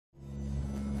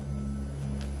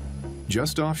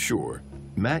Just offshore,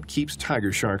 Matt keeps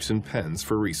tiger sharks in pens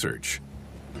for research.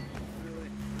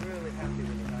 Really happy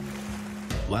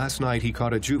with it. Last night he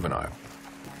caught a juvenile.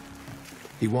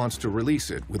 He wants to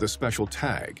release it with a special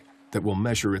tag that will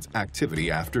measure its activity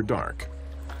after dark.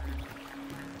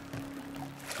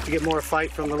 You get more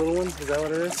fight from the little ones? Is that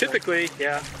what it is? Typically,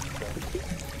 yeah.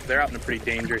 They're out in a pretty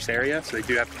dangerous area, so they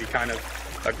do have to be kind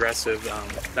of aggressive.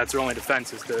 That's their only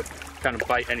defense, is to kind of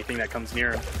bite anything that comes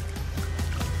near them.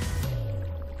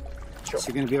 So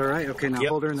you're going to be all right? Okay, now Yep.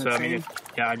 hold her in the so, chain.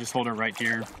 yeah, I just hold her right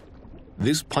here.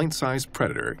 This pint-sized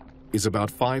predator is about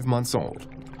 5 months old.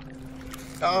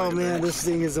 Oh man, this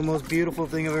thing is the most beautiful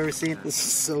thing I've ever seen. This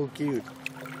is so cute.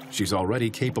 She's already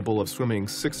capable of swimming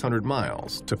 600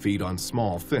 miles to feed on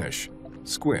small fish,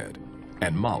 squid,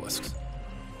 and mollusks.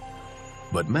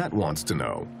 But Matt wants to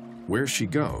know where she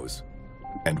goes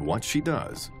and what she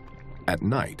does at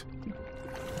night.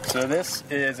 So this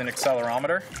is an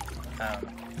accelerometer.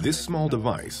 This small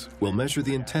device will measure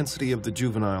the intensity of the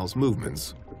juvenile's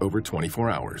movements over 24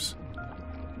 hours.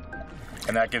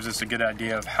 And that gives us a good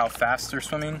idea of how fast they're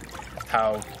swimming,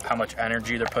 how much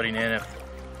energy they're putting in.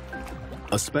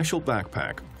 A special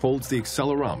backpack holds the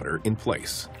accelerometer in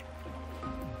place.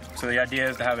 So the idea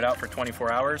is to have it out for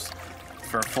 24 hours,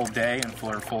 for a full day and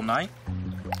for a full night.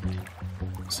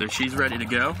 So she's ready to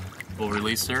go. We'll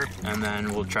release her, and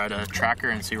then we'll try to track her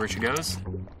and see where she goes.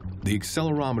 The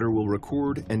accelerometer will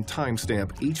record and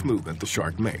timestamp each movement the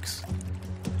shark makes.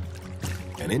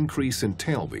 An increase in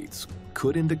tail beats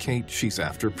could indicate she's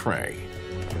after prey.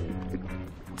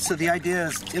 So the idea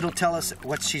is it'll tell us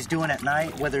what she's doing at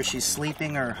night, whether she's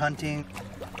sleeping or hunting.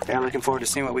 Yeah, I'm looking forward to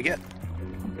seeing what we get.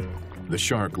 The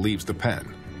shark leaves the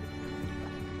pen.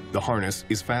 The harness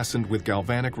is fastened with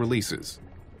galvanic releases,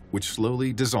 which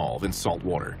slowly dissolve in salt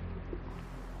water.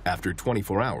 After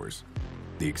 24 hours,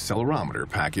 the accelerometer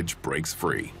package breaks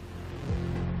free.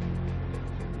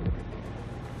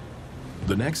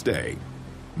 The next day,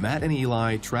 Matt and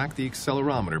Eli track the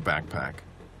accelerometer backpack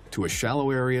to a shallow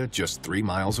area just 3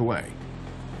 miles away.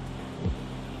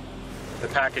 The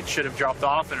package should have dropped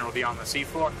off, and it'll be on the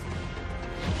seafloor.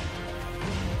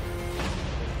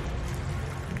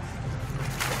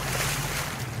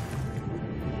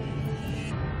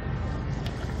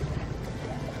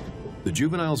 The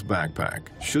juvenile's backpack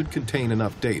should contain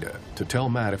enough data to tell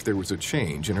Matt if there was a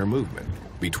change in her movement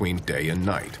between day and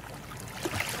night.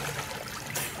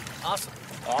 Awesome.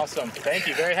 Awesome. Thank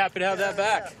you. Very happy to have that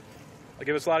back. It'll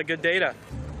give us a lot of good data.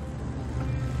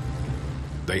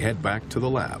 They head back to the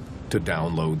lab to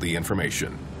download the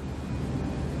information.